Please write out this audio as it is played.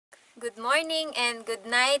Good morning and good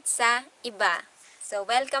night sa iba. So,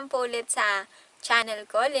 welcome po ulit sa channel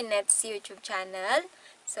ko, Lynette's YouTube channel.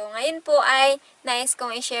 So, ngayon po ay nais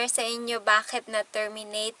kong i-share sa inyo bakit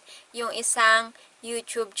na-terminate yung isang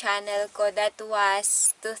YouTube channel ko. That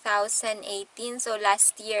was 2018. So,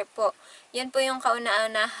 last year po. Yan po yung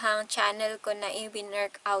kauna-unahang channel ko na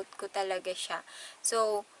i-work out ko talaga siya.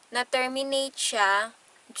 So, na-terminate siya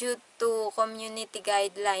due to community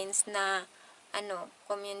guidelines na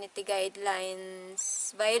community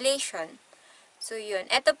guidelines violation. So, yun.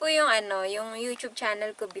 Ito po yung yung YouTube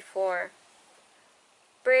channel ko before.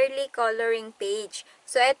 Pearly Coloring Page.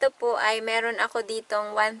 So, ito po ay meron ako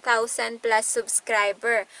ditong 1,000 plus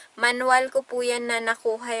subscriber. Manual ko po yan na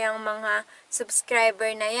nakuha yung mga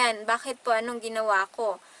subscriber na yan. Bakit po? Anong ginawa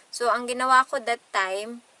ko? So, ang ginawa ko that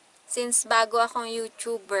time, since bago akong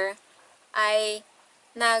YouTuber, ay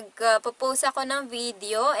nagpo-post ako ng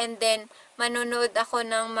video and then manonood ako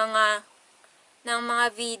ng mga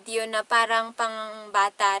video na parang pang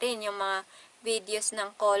bata rin, yung mga videos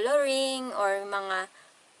ng coloring or mga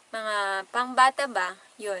pang bata ba,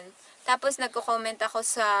 yun. Tapos nagko-comment ako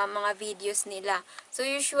sa mga videos nila. So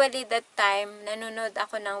usually that time nanonood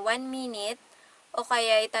ako ng 1 minute o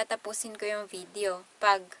kaya itatapusin ko yung video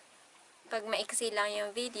pag maiksi lang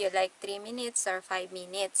yung video, like 3 minutes or 5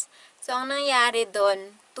 minutes. So, ang nangyari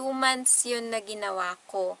doon, 2 months yun na ginawa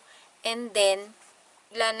ko. And then,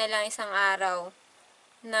 bigla na lang isang araw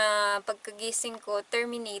na pagkagising ko,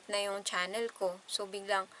 terminate na yung channel ko. So,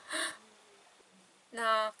 biglang,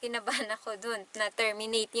 na kinabahan ako doon, na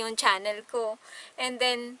terminate yung channel ko. And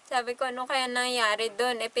then, sabi ko, ano kaya nangyari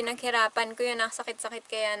doon? Pinaghirapan ko yun, nakasakit-sakit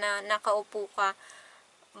kaya na nakaupo ka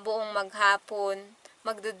buong maghapon.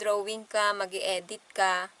 Magdo-drawing ka, mag-i-edit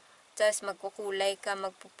ka, tapos magkukulay ka,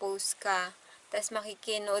 magpo-post ka, tapos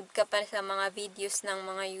makikinood ka pa sa mga videos ng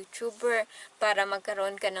mga YouTuber para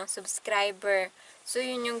magkaroon ka ng subscriber. So,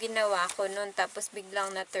 yun yung ginawa ko nun, tapos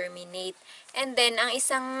biglang na-terminate. And then, ang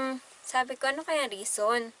isang, sabi ko, ano kaya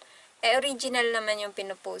reason? Original naman yung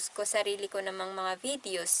pinopost ko, sarili ko namang mga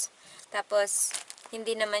videos. Tapos,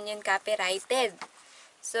 hindi naman yun copyrighted.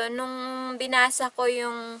 So, nung binasa ko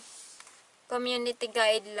yung community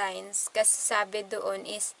guidelines, kasi sabi doon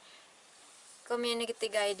is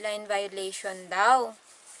community guideline violation daw.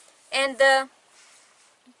 And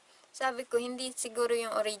sabi ko, hindi siguro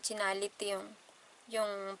yung originality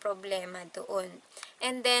yung problema doon.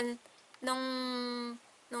 And then nung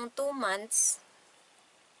 2 months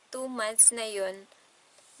na yun,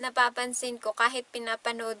 napapansin ko kahit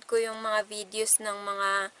pinapanood ko yung mga videos ng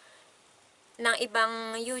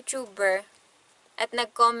ibang YouTuber, at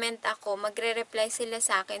nag-comment ako, magre-reply sila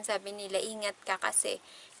sa akin, sabi nila, ingat ka kasi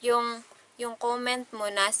yung comment mo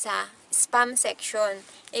nasa spam section.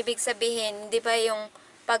 Ibig sabihin, di ba yung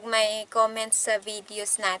pag may comments sa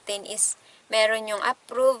videos natin is meron yung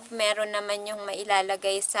approve, meron naman yung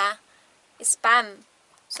mailalagay sa spam.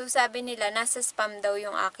 So, sabi nila, nasa spam daw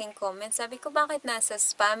yung aking comment. Sabi ko, bakit nasa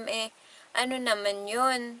spam? Ano naman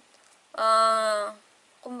yun?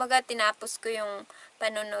 Kumbaga, tinapos ko yung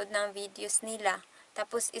panonood ng videos nila.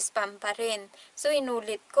 Tapos, spam pa rin. So,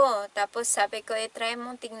 inulit ko. Tapos, sabi ko, try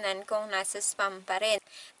mong tingnan kung nasa spam pa rin.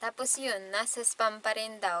 Tapos, yun, nasa spam pa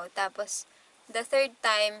rin daw. Tapos, the third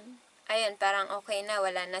time, ayun, parang okay na,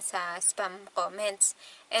 wala na sa spam comments.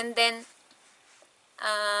 And then,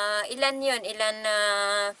 ilan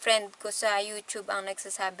friend ko sa YouTube ang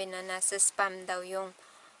nagsasabi na nasa spam daw yung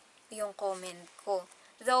comment ko.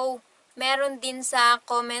 Though, meron din sa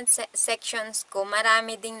comment sections ko,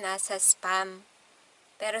 marami ding nasa spam.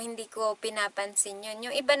 Pero hindi ko pinapansin yun.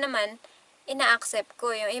 Yung iba naman, ina-accept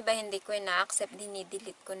ko. Yung iba hindi ko ina-accept,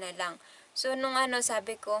 dinidelete ko na lang. So, nung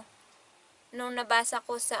sabi ko, nung nabasa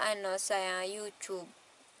ko sa sa YouTube,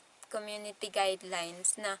 community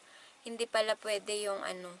guidelines, na hindi pala pwede yung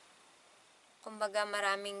kumbaga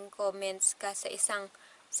maraming comments ka sa isang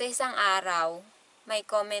araw. May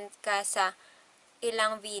comment ka sa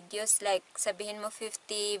ilang videos, like sabihin mo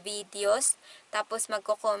 50 videos, tapos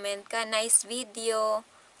magko-comment ka, nice video,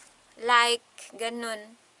 like,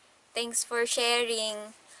 ganun, thanks for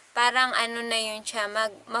sharing. Parang na yun siya,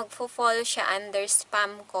 magfo-fall siya under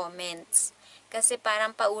spam comments. Kasi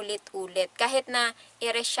parang paulit-ulit. Kahit na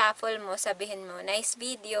i-reshuffle mo, sabihin mo, nice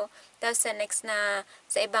video, tapos sa next na,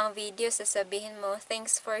 sa ibang video, sasabihin mo,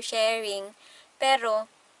 thanks for sharing. Pero,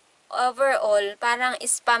 overall, parang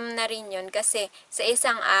spam na rin yun kasi sa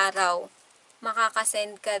isang araw,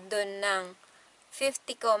 makakasend ka dun ng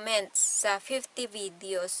 50 comments sa 50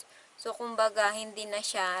 videos. So, kumbaga, hindi na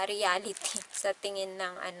siya reality sa tingin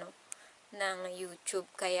ng ng YouTube.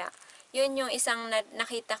 Kaya, yun yung isang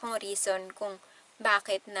nakita kong reason kung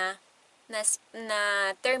bakit na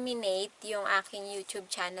na terminate yung aking YouTube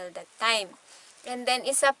channel that time. And then,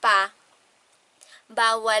 isa pa,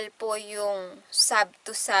 bawal po yung sub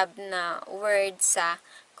to sub na word sa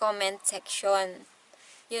comment section.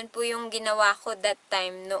 Yun po yung ginawa ko that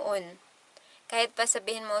time noon. Kahit pa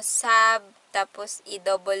sabihin mo sub, tapos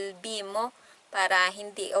i-double B mo para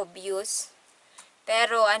hindi obvious.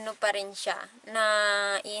 Pero ano pa rin siya, na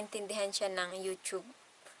iintindihan siya ng YouTube.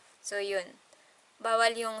 So yun.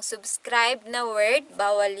 Bawal yung subscribe na word,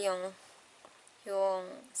 bawal yung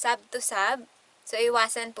sub to sub. So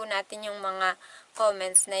iwasan po natin yung mga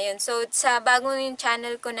comments na yun. So sa bagong yung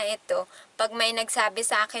channel ko na ito, pag may nagsabi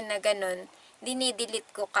sa akin na ganun, dinidelete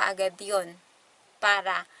ko kaagad yun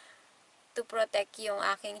para to protect yung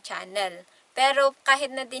aking channel. Pero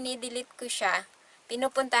kahit na dinidelete ko siya,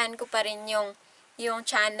 pinupuntahan ko pa rin yung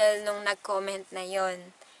channel nung nag-comment na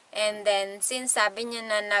yon. And then, since sabi niya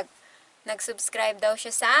na nag-subscribe daw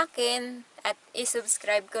siya sa akin, at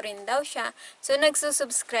i-subscribe ko rin daw siya, so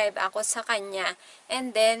nagsusubscribe ako sa kanya.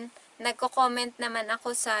 And then, nagko-comment naman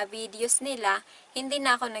ako sa videos nila, hindi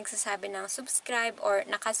na ako nagsasabi ng subscribe or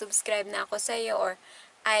nakasubscribe na ako sa iyo or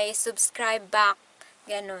I subscribe back.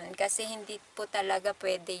 Ganun. Kasi hindi po talaga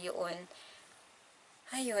pwede yun.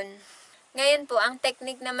 Ayun. Ngayon po, ang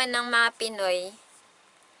technique naman ng mga Pinoy,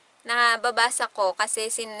 nababasa ko kasi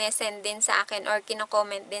sinesend din sa akin or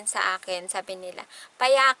kino-comment din sa akin, sabi nila,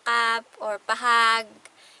 payakap or pahag,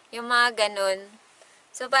 yung mga ganun.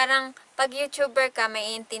 So, parang, pag YouTuber ka,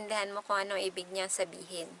 maiintindihan mo kung ano ibig niyang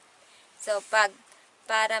sabihin. So,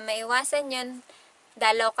 para maiwasan yun,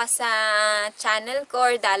 dalaw ka sa channel ko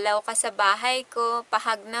or dalaw ka sa bahay ko,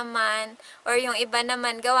 pahag naman, or yung iba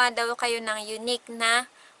naman, gawa daw kayo ng unique na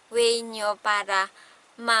way nyo para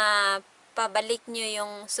mapabalik nyo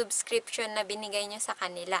yung subscription na binigay nyo sa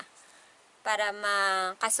kanila. Para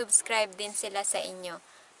makasubscribe din sila sa inyo.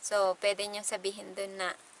 So, pwede nyo sabihin dun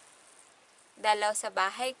na dalaw sa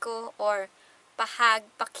bahay ko or pahag,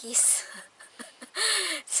 pakis.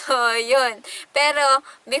 So, yun. Pero,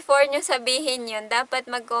 before nyo sabihin yun, dapat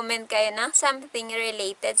mag-comment kayo ng something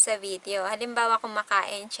related sa video. Halimbawa, kung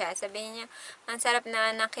makain siya, sabihin niya, ang sarap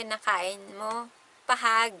na ng kinakain mo.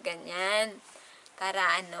 Pahag, ganyan.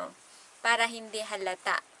 Para hindi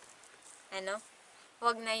halata.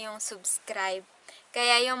 Wag na yung subscribe.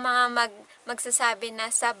 Kaya yung mga magsasabi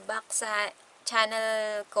na sub-back sa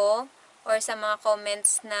channel ko, or sa mga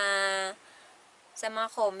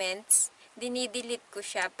comments, dinidelete ko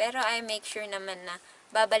siya. Pero I make sure naman na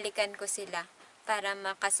babalikan ko sila para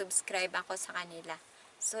makasubscribe ako sa kanila.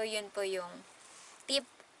 So, yun po yung tip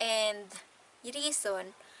and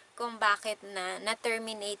reason kung bakit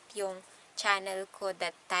na-terminate yung channel ko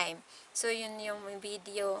that time. So, yun yung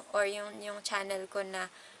video or yung channel ko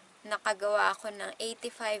na nakagawa ako ng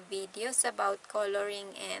 85 videos about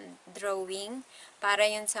coloring and drawing para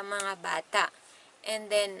yun sa mga bata.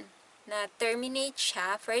 And then, na-terminate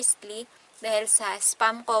siya, firstly, dahil sa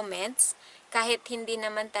spam comments, kahit hindi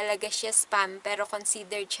naman talaga siya spam, pero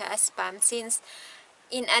considered siya as spam since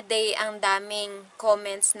in a day ang daming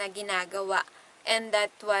comments na ginagawa. And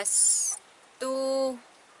that was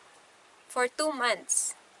for 2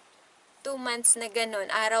 months. 2 months na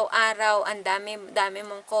ganun, araw-araw, ang dami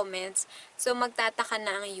mong comments. So, magtataka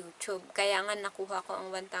na ang YouTube. Kaya nga nakuha ko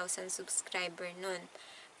ang 1,000 subscriber nun.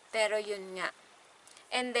 Pero yun nga.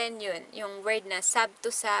 And then yun, yung word na sub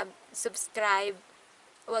to sub, subscribe,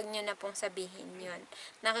 wag nyo na pong sabihin yun.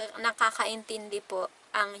 Nakakaintindi po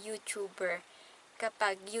ang YouTuber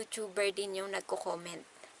kapag YouTuber din yung nagko-comment.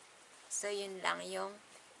 So, yun lang yung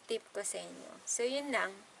tip ko sa inyo. So, yun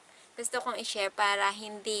lang. Gusto kong i-share para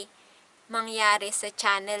hindi mangyari sa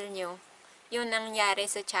channel nyo yung nangyari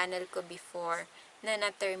sa channel ko before na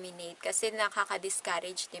na-terminate. Kasi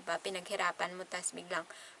nakaka-discourage, diba? Pinaghirapan mo, tas biglang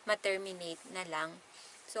ma-terminate na lang.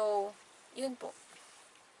 So, yun po.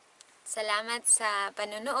 Salamat sa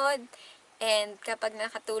panonood. And kapag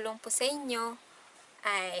nakatulong po sa inyo,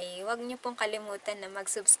 ay huwag nyo pong kalimutan na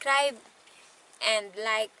mag-subscribe and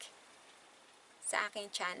like sa aking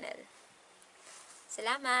channel.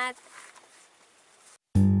 Salamat!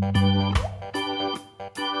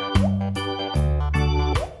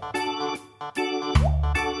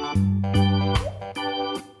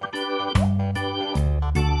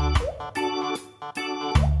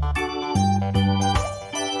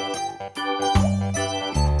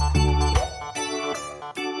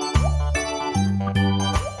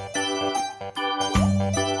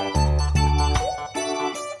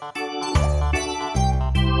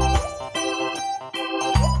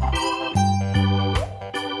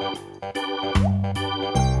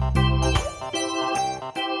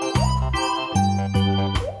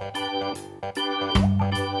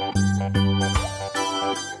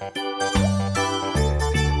 Bye!